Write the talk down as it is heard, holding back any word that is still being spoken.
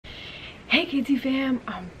Hey KT fam,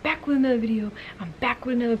 I'm back with another video. I'm back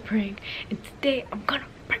with another prank, and today I'm gonna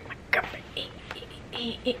prank my girlfriend.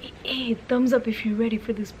 Thumbs up if you're ready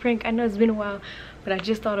for this prank. I know it's been a while, but I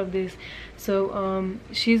just thought of this. So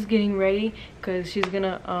she's getting ready because she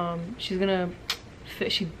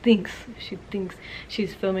thinks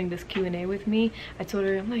she's filming this Q&A with me. I told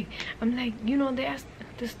her, I'm like, you know, they asked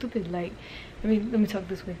this stupid, like, let me talk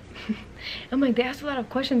this way. I'm like, they asked a lot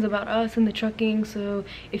of questions about us and the trucking, so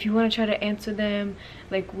if you want to try to answer them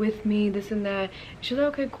like with me, this and that. She's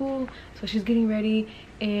like, okay, cool. So she's getting ready,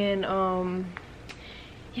 and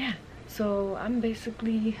yeah, so I'm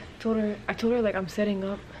basically I told her like I'm setting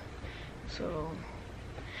up, so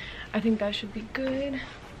I think that should be good.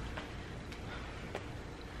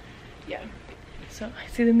 Yeah, so I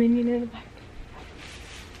see the minion in the back.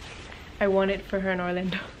 I want it for her in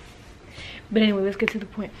Orlando. But anyway, let's get to the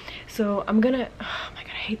point. So I'm gonna, oh my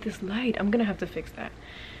god, I hate this light. I'm gonna have to fix that.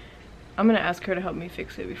 I'm gonna ask her to help me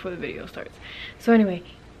fix it before the video starts. So anyway,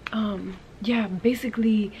 yeah,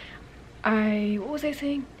 basically, what was I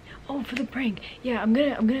saying? Oh, for the prank. Yeah, I'm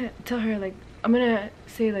gonna tell her, like, I'm gonna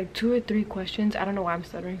say like 2 or 3 questions. I don't know why I'm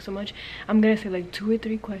stuttering so much. I'm gonna say like 2 or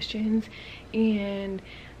 3 questions, and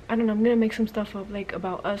I don't know, I'm gonna make some stuff up like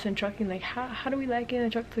about us and trucking, like how do we like it in a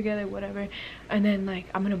truck together, whatever. And then like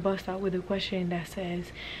I'm gonna bust out with a question that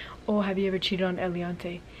says, oh, have you ever cheated on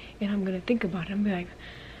Eliante? And I'm gonna think about it. I'm gonna be like,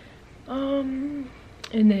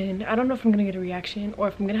 and then I don't know if I'm gonna get a reaction or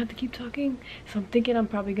if I'm gonna have to keep talking. So I'm thinking I'm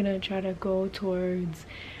probably gonna try to go towards,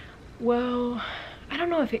 well, I don't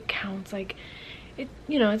know if it counts, like it,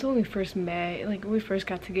 you know, it's when we first met, like when we first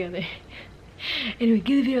got together. Anyway,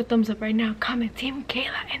 give the video a thumbs up right now. Comment Team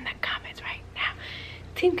Kayla in the comments right now.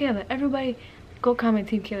 Team Kayla, everybody go comment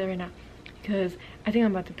Team Kayla right now, because I think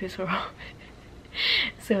I'm about to piss her off.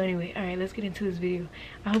 So anyway, all right, let's get into this video.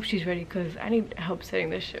 I hope she's ready because I need help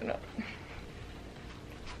setting this shit up.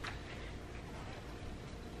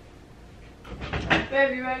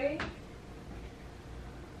 Babe, you ready?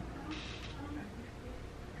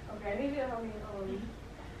 Okay, I need you to help me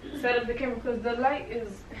set up the camera because the light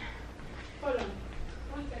is... Hold on,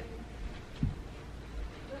 1 second.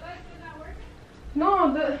 The light's still not working?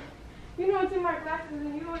 No, you know it's in my glasses,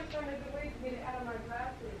 and you always trying to get away to get it out of my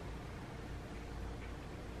glasses.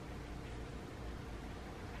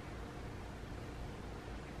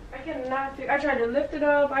 I cannot figure. I tried to lift it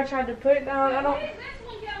up. I tried to put it down. I don't. What is this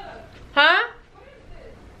one, yellow? Huh? What is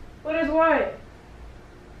this? What is what?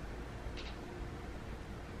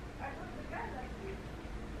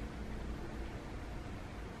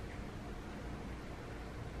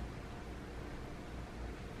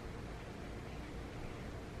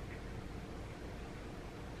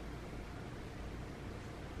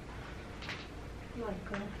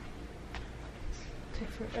 Take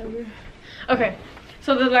forever. Okay,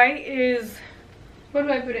 so the light is, where do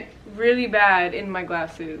I put it? Really bad in my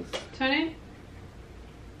glasses. Turn it.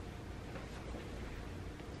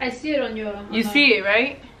 I see it on your. You see it,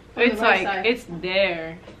 right? It's right like side. it's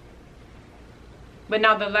there. But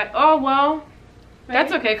now the light. Oh well, Right.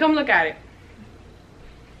 that's okay. Come look at it.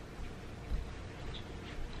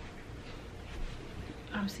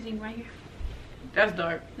 I'm sitting right here. That's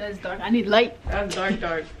dark. That's dark. I need light. That's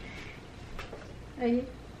dark. Hey,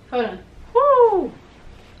 hold on. Woo!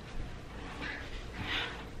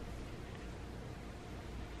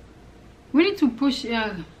 We need to push.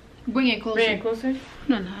 Bring it closer. Bring it closer.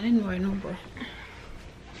 No, I didn't wear no bra.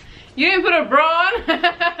 You didn't put a bra on?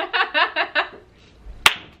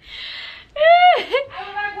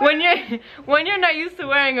 when you're not used to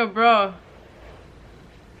wearing a bra.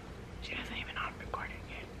 She doesn't even know I'm recording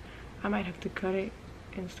yet. I might have to cut it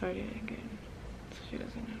and start it again, so she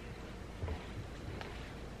doesn't know.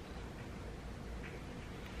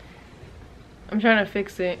 I'm trying to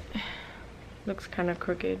fix it. Looks kind of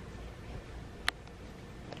crooked.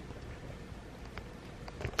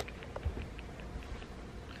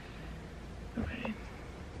 Okay.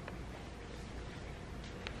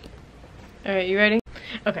 All right, you ready?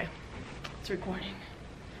 Okay. It's recording.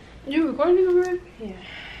 You recording already? Yeah.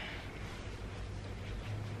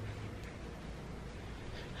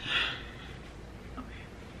 Okay.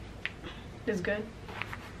 It's good.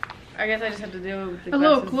 I guess I just have to deal with the A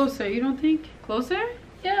little glasses. closer, you don't think? Closer?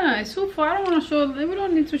 Yeah, it's so far. I don't want to show. We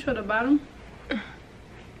don't need to show the bottom.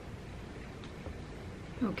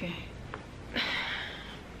 Okay.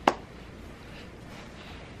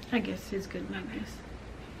 I guess it's good like this.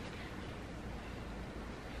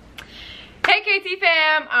 Hey KT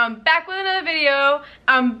fam, I'm back with another video.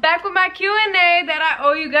 I'm back with my Q&A that I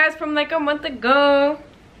owe you guys from like a month ago.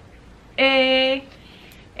 Hey.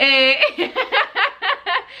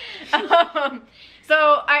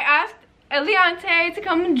 So I asked Eliante to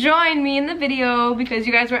come join me in the video because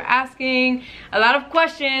you guys were asking a lot of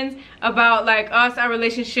questions about like us, our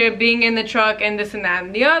relationship, being in the truck, and this and that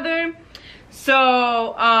and the other.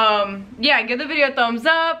 So yeah, give the video a thumbs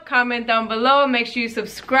up, comment down below, make sure you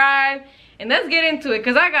subscribe, and let's get into it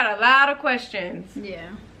because I got a lot of questions.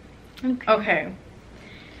 Yeah. Okay.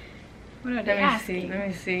 What are they asking? Let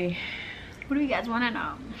me see. What do you guys want to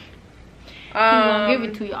know? I'm gonna give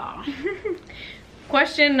it to y'all.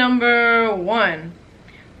 Question number 1.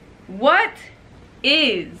 What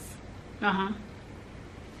is...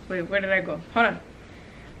 Wait, where did I go? Hold on.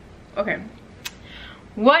 Okay.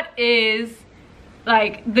 What is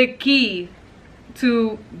like the key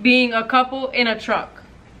to being a couple in a truck?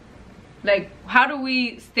 Like, how do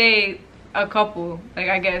we stay a couple? Like,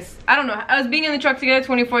 I guess, I don't know, us being in the truck together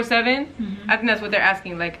 24/7. I think that's what they're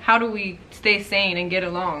asking. Like, how do we stay sane and get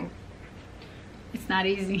along? It's not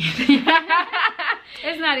easy.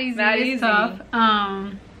 It's not easy. It's tough.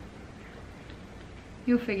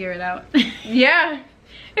 You'll figure it out. Yeah.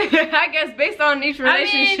 I guess based on each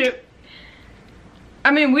relationship.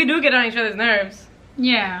 I mean, we do get on each other's nerves.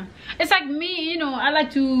 Yeah. It's like me, you know, I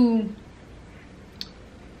like to...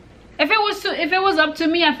 If it was up to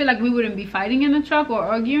me, I feel like we wouldn't be fighting in the truck or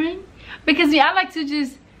arguing. Because yeah, I like to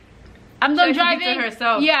just... I'm done driving. To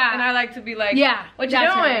herself. Yeah. And I like to be like, yeah, what you doing?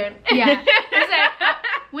 Right. Yeah. It's like,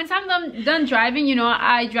 once I'm done driving, you know,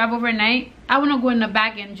 I drive overnight. I want to go in the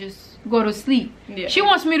back and just go to sleep. Yeah. She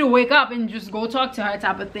wants me to wake up and just go talk to her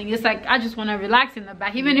type of thing. It's like, I just want to relax in the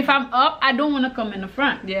back. Even if I'm up, I don't want to come in the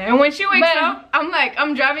front. Yeah. And when she wakes up,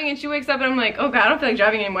 I'm driving and she wakes up and I'm like, oh God, I don't feel like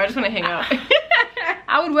driving anymore. I just want to hang out.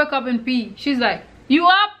 I would wake up and pee. She's like, you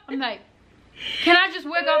up? I'm like, can I just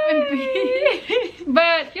wake up and pee?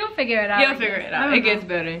 But you'll figure it out. You'll figure it out. It gets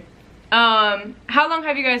better. How long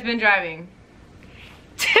have you guys been driving?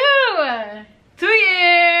 2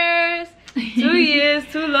 years. 2 years.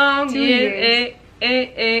 Too long. 2 years.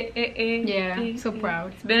 Yeah. So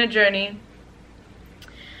proud. It's been a journey.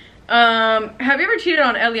 Have you ever cheated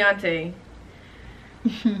on Eliante?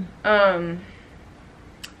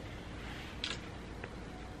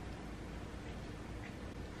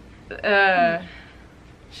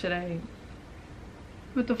 Should I?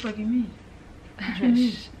 What the fuck you mean?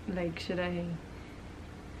 Like, should I?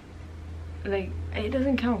 Like, it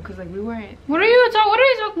doesn't count because like we weren't. What are you talking?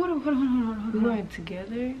 Hold on. We weren't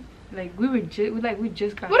together. Like we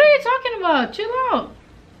just got. What are you talking about? Chill out.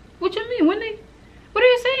 What you mean? What are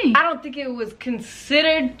you saying? I don't think it was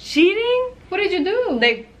considered cheating. What did you do?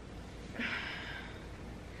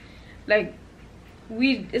 Like.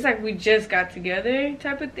 It's like we just got together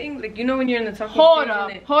type of thing. Like, you know when you're in the talking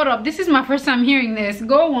stage. Hold up. This is my first time hearing this.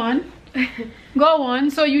 Go on. Go on.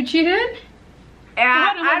 So you cheated?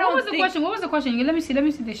 What was the question? What was the question? Let me see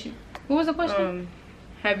this shit. What was the question?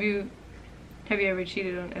 Have you ever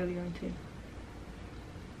cheated on Eliante?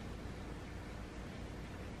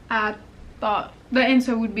 I thought the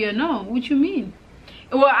answer would be a no. What you mean?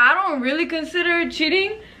 Well, I don't really consider it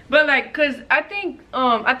cheating, but like, cause I think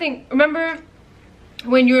remember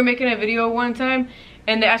when you were making a video one time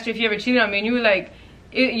and they asked you if you ever cheated on me and you were like,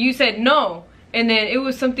 you said no, and then it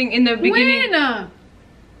was something in the beginning. When?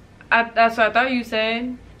 That's what I thought you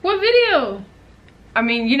said. What video? I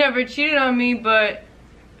mean, you never cheated on me, but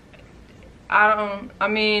I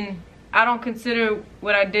don't consider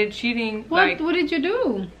what I did cheating. What did you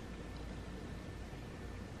do?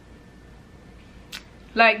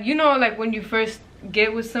 Like, you know, like when you first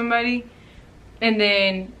get with somebody and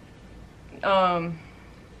then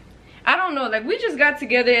I don't know, like we just got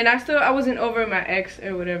together and I wasn't over my ex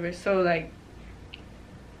or whatever, so like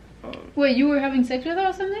wait, you were having sex with her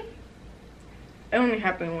or something? It only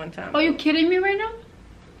happened one time. Are you kidding me right now?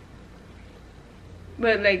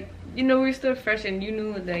 But like, you know, we're still fresh and you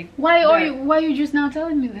knew like why are you just now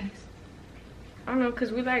telling me this? I don't know,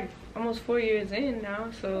 because we're like almost 4 years in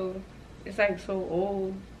now, so it's like so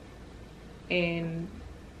old. And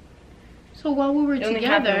so while we were together, only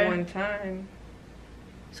happened one time.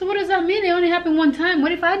 So what does that mean? It only happened one time.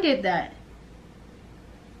 What if I did that?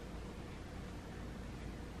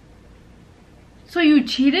 So you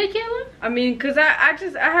cheated, Kayla? I mean, cause I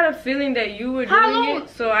had a feeling that you were doing it,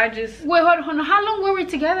 so I just... Wait, hold on. How long were we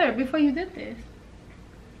together before you did this?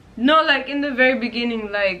 No, like in the very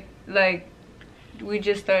beginning, like we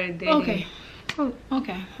just started dating. Okay. Oh,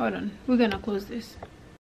 okay. Hold on. We're gonna close this.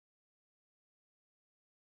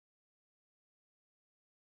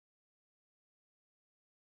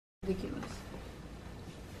 Ridiculous.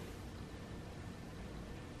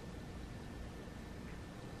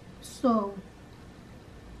 So,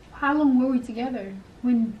 how long were we together?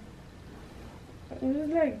 When? It was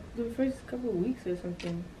like the first couple of weeks or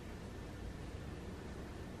something.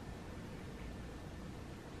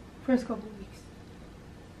 First couple weeks.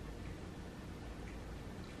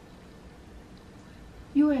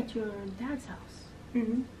 You were at your dad's house.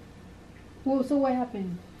 Mm-hmm. Well, so what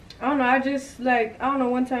happened? I don't know. I don't know.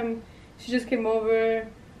 One time she just came over,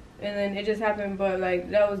 and then it just happened. But like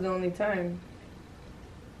that was the only time.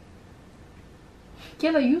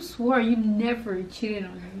 Kayla, you swore you never cheated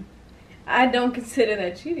on me. I don't consider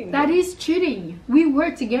that cheating. That is cheating. We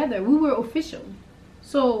were together. We were official.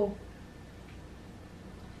 So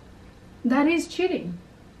that is cheating.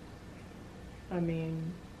 I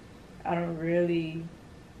mean, I don't really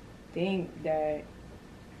think that.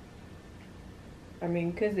 I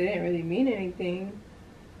mean, because it didn't really mean anything.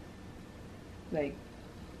 Like,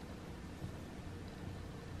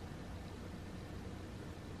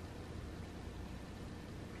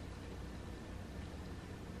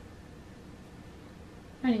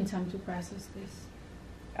 I need time to process this.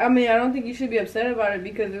 I mean, I don't think you should be upset about it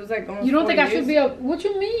because it was like almost. You don't think years. I should be what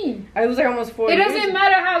you mean? It was like almost 4 It years. doesn't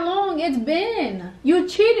matter how long it's been. You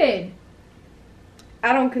cheated.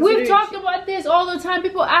 I don't consider. We've talked about this all the time.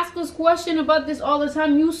 People ask us questions about this all the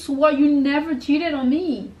time. You swore you never cheated on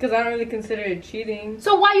me. Because I don't really consider it cheating.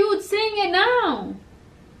 So why you saying it now?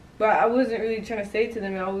 But I wasn't really trying to say it to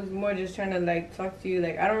them. I was more just trying to like talk to you.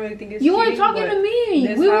 Like, I don't really think it's You cheating. weren't talking to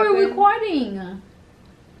me. We were recording.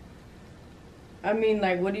 I mean,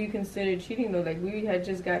 like, what do you consider cheating though? Like, we had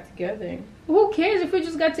just got together. Who cares if we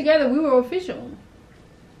just got together? We were official.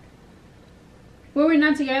 Were we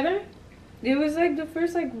not together? It was like the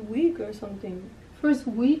first like week or something. First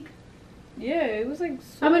week? Yeah, it was like.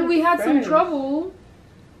 So I mean, we had some fresh. trouble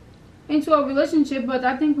into our relationship, but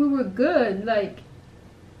I think we were good. Like,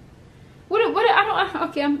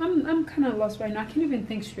 okay, I'm kind of lost right now. I can't even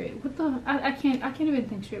think straight. I can't even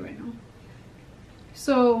think straight right now.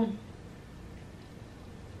 So,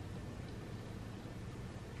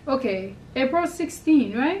 okay, April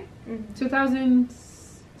 16, right? Mm-hmm.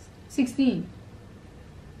 2016.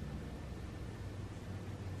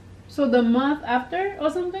 So the month after or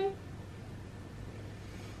something?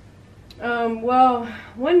 Well,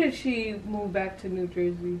 when did she move back to New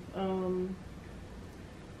Jersey? It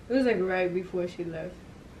was like right before she left.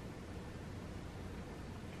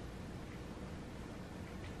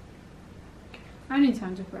 I need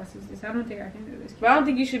time to process this. I don't think I can do this. But I don't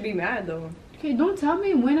think you should be mad though. Okay, don't tell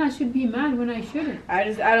me when I should be mad, when I shouldn't. I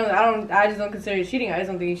just don't consider it cheating. I just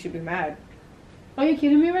don't think you should be mad. Are you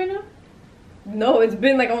kidding me right now? No, it's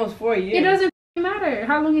been like almost 4 years. It doesn't matter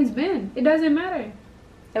how long it's been. It doesn't matter.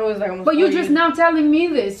 That was like almost. But 4 you're years. just now telling me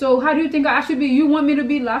this. So how do you think I should be? You want me to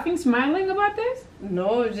be laughing, smiling about this?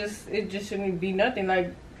 No, it just shouldn't be nothing.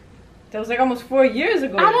 Like, that was like almost 4 years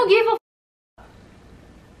ago. I don't give a.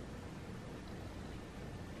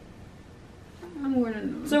 I'm gonna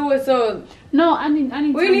know. So. No, I need.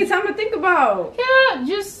 What do you need time to think about? Yeah,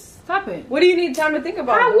 just stop it. What do you need time to think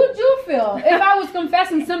about? How would you feel if I was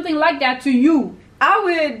confessing something like that to you?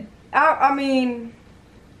 I mean.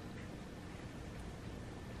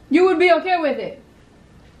 You would be okay with it.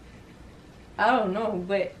 I don't know,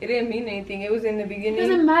 but it didn't mean anything. It was in the beginning. It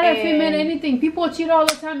doesn't matter if it meant anything. People cheat all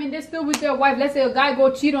the time and they're still with their wife. Let's say a guy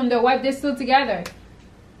go cheat on their wife, they're still together.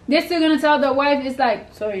 They're still gonna tell their wife, it's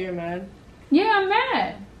like, So you're mad? yeah, I'm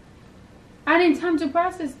mad. I need time to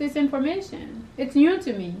process this information. It's new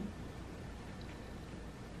to me.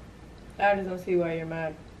 I just don't see why you're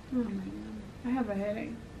mad. Oh my god. I have a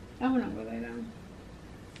headache. I wanna go lay down.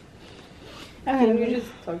 Can you just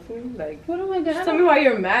talk to me? Like, what am I gonna just tell me why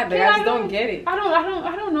you're mad. Like, I just don't get it. I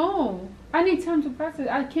don't know. I need time to process.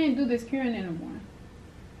 I can't do this Q&A anymore.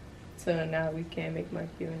 So now we can't make my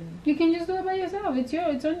Q&A. You can just do it by yourself. It's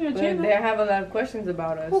on your But channel. they have a lot of questions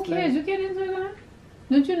about us. Who cares? You can answer that.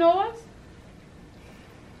 Don't you know us?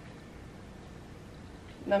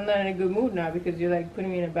 I'm not in a good mood now because you're like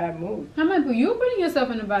putting me in a bad mood. I'm like, you're putting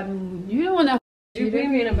yourself in a bad mood. You don't want to. You're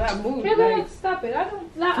putting me in a bad mood. Hey, Like, stop it. I have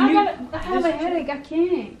just- a headache. I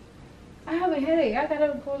can't. I have a headache. I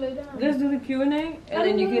gotta go lay down. just do the Q&A and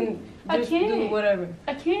then you can I just can't. do whatever.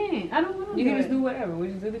 I can't. I don't want to. You can just do whatever. We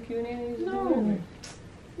just do the Q&A and you just do whatever.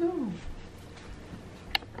 No.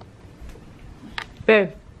 Babe.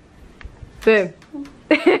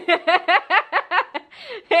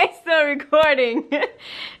 It's still recording.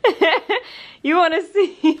 You want to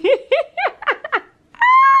see?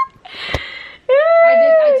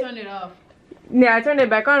 I turned it off. Yeah, I turned it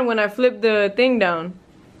back on when I flipped the thing down.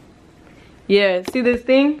 Yeah, see this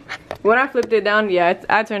thing? When I flipped it down, yeah,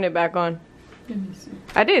 I turned it back on. Let me see.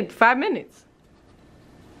 I did, 5 minutes.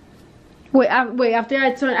 Wait, after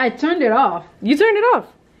I turned it off. You turned it off.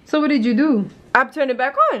 So what did you do? I turned it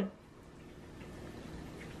back on.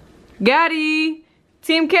 Gotti.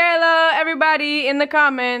 Team Kayla, everybody in the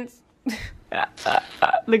comments.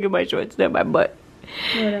 Look at my shorts, they're my butt.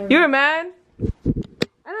 Whatever. You're mad?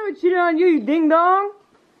 I never cheated on you, you ding dong.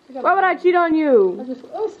 Why would I cheat on you?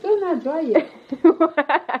 Oh, it's still not dry yet. Why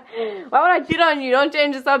would I cheat on you? Don't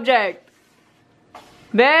change the subject.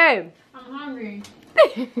 Babe. I'm hungry.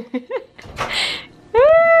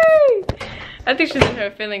 I think she's in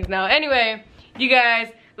her feelings now. Anyway, you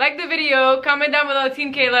guys, like the video, comment down below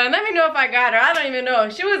Team Kayla, and let me know if I got her. I don't even know.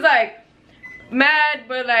 She was like mad,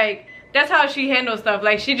 but like that's how she handles stuff.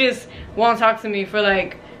 Like she just won't talk to me for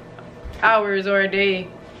like hours or a day.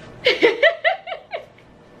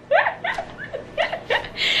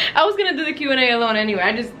 I was gonna do the Q&A alone anyway.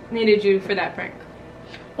 I just needed you for that prank.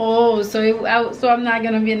 Oh, so I'm not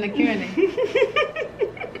gonna be in the Q&A.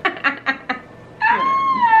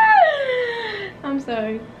 I'm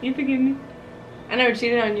sorry. You forgive me? I never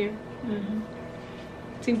cheated on you.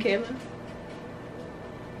 Team Kayla.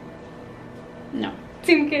 No.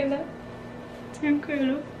 Team Kayla. Team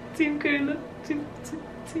Kayla. Team Kayla. Team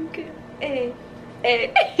Kayla. Hey.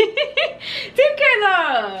 Hey. Team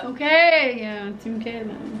Kayla. Okay, yeah, Team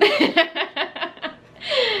Kayla.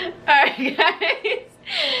 Alright, guys.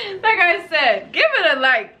 Like I said, give it a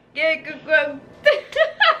like. Give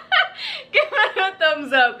it a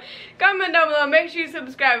thumbs up. Comment down below. Make sure you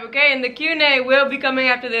subscribe, okay? And the Q&A will be coming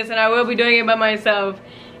after this, and I will be doing it by myself.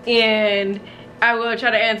 And I will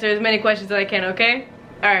try to answer as many questions as I can, okay?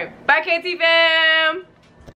 Alright. Bye, KT fam.